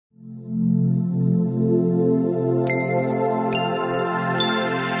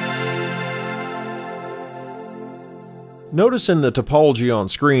Notice in the topology on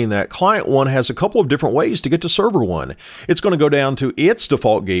screen that client 1 has a couple of different ways to get to server 1. It's going to go down to its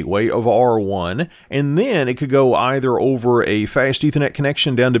default gateway of R1, and then it could go either over a fast Ethernet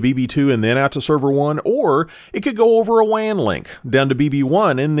connection down to BB2 and then out to server 1, or it could go over a WAN link down to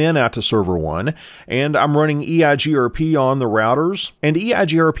BB1 and then out to server 1. And I'm running EIGRP on the routers, and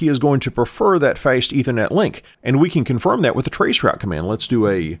EIGRP is going to prefer that fast Ethernet link, and we can confirm that with the traceroute command. Let's do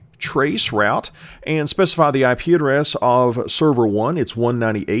a trace route and specify the IP address of server 1. It's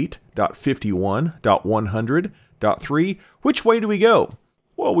 198.51.100.3. Which way do we go?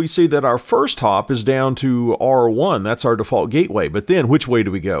 Well, we see that our first hop is down to R1. That's our default gateway. But then which way do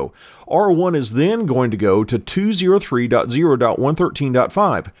we go? R1 is then going to go to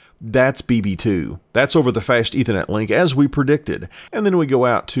 203.0.113.5. That's BB2. That's over the fast Ethernet link as we predicted. And then we go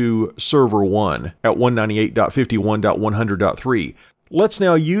out to server 1 at 198.51.100.3. Let's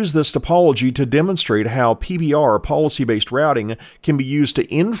now use this topology to demonstrate how PBR, policy-based routing, can be used to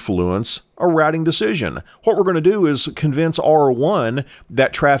influence a routing decision. What we're going to do is convince R1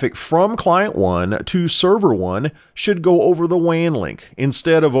 that traffic from client 1 to server 1 should go over the WAN link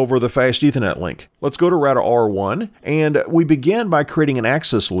instead of over the fast Ethernet link. Let's go to router R1, and we begin by creating an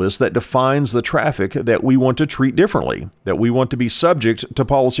access list that defines the traffic that we want to treat differently, that we want to be subject to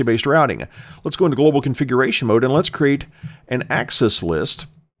policy-based routing. Let's go into global configuration mode, and let's create an access list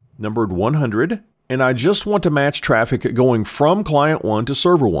numbered 100. And I just want to match traffic going from client 1 to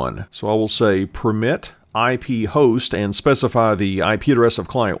server 1. So I will say permit IP host and specify the IP address of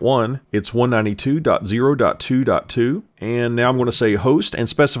client 1. It's 192.0.2.2. And now I'm going to say host and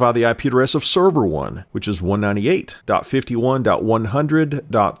specify the IP address of server 1, which is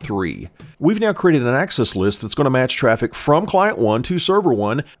 198.51.100.3. We've now created an access list that's going to match traffic from client 1 to server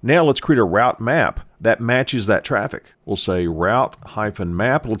 1. Now let's create a route map that matches that traffic. We'll say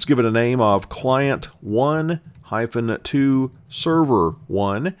route-map. Let's give it a name of client 1-2 server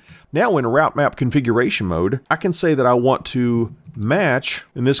 1. Now in route map configuration mode, I can say that I want to match,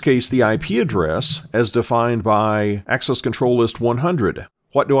 in this case, the IP address as defined by access control list 100.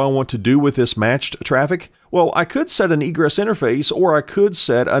 What do I want to do with this matched traffic? Well, I could set an egress interface, or I could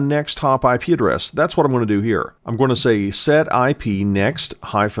set a next hop IP address. That's what I'm going to do here. I'm going to say set IP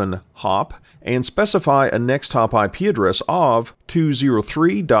next-hop and specify a next hop IP address of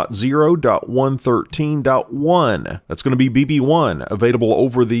 203.0.113.1. That's going to be BB1, available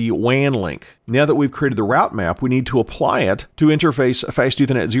over the WAN link. Now that we've created the route map, we need to apply it to interface fast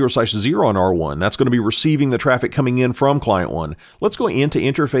Ethernet 0/0 on R1. That's going to be receiving the traffic coming in from client 1. Let's go into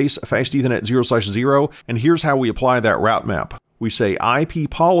interface fast Ethernet 0/0, and here's how we apply that route map. We say IP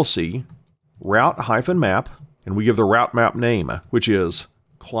policy route-map, and we give the route map name, which is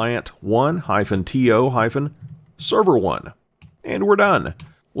client 1-to-server 1. And we're done.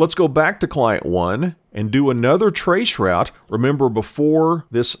 Let's go back to client 1 and do another trace route. Remember, before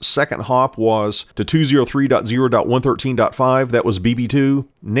this second hop was to 203.0.113.5, that was BB2.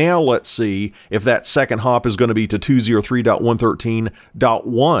 Now let's see if that second hop is going to be to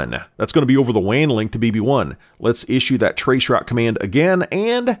 203.113.1. That's going to be over the WAN link to BB1. Let's issue that trace route command again,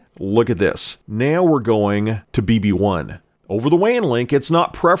 and look at this. Now we're going to BB1. Over the WAN link, it's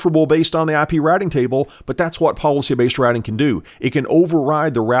not preferable based on the IP routing table, but that's what policy-based routing can do. It can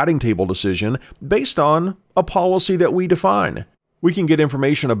override the routing table decision based on a policy that we define. We can get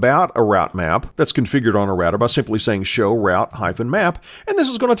information about a route map that's configured on a router by simply saying show route-map, and this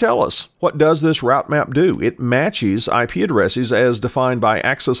is going to tell us what does this route map do. It matches IP addresses as defined by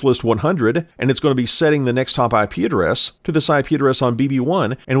access list 100, and it's going to be setting the next hop IP address to this IP address on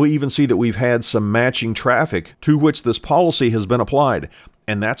BB1, and we even see that we've had some matching traffic to which this policy has been applied.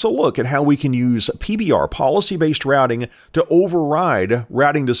 And that's a look at how we can use PBR, policy-based routing, to override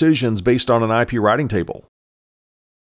routing decisions based on an IP routing table.